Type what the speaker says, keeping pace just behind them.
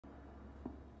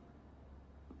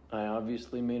I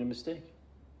obviously made a mistake.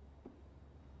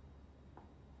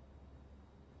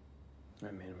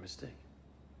 I made a mistake.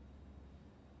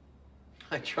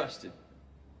 I trusted.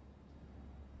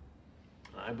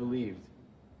 I believed.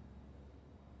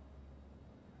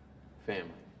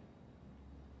 Family.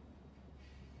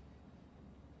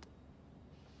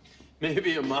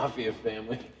 Maybe a mafia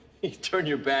family. You turn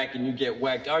your back and you get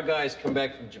whacked. Our guys come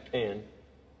back from Japan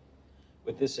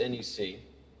with this NEC,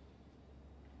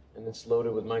 and it's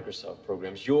loaded with Microsoft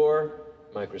programs. Your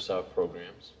Microsoft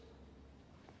programs.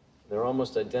 They're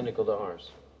almost identical to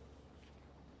ours.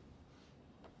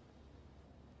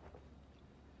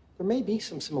 There may be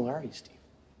some similarities, Steve.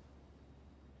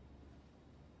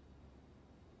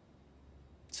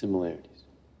 Similarities.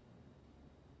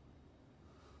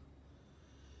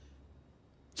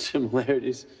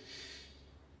 Similarities.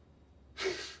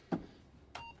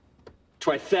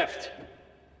 Try theft.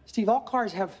 Steve, all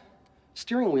cars have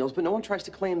steering wheels, but no one tries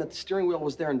to claim that the steering wheel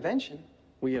was their invention.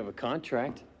 We have a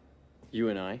contract, you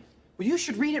and I. Well, you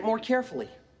should read it more carefully.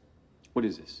 What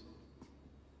is this?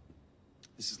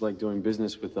 This is like doing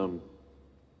business with,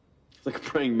 like a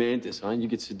praying mantis, huh? You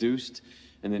get seduced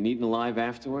and then eaten alive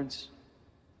afterwards?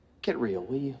 Get real,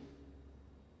 will you?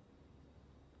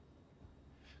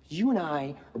 You and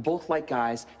I are both like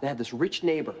guys that had this rich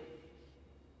neighbor,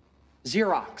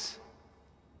 Xerox,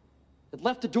 that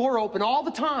left the door open all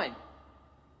the time.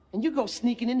 And you go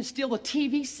sneaking in to steal the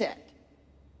TV set.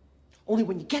 Only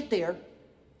when you get there,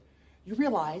 you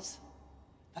realize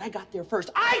that I got there first.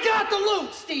 I got the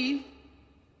loot, Steve!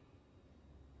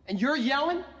 And you're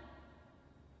yelling?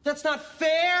 That's not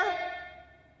fair!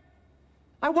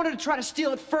 I wanted to try to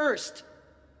steal it first.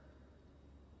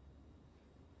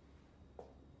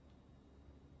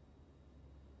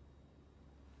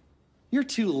 You're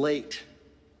too late.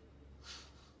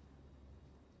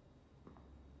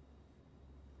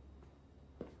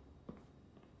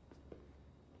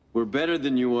 We're better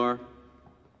than you are.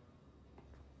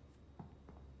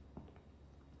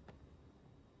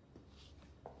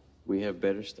 We have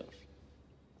better stuff.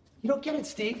 You don't get it,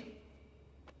 Steve.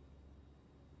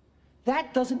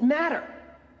 That doesn't matter.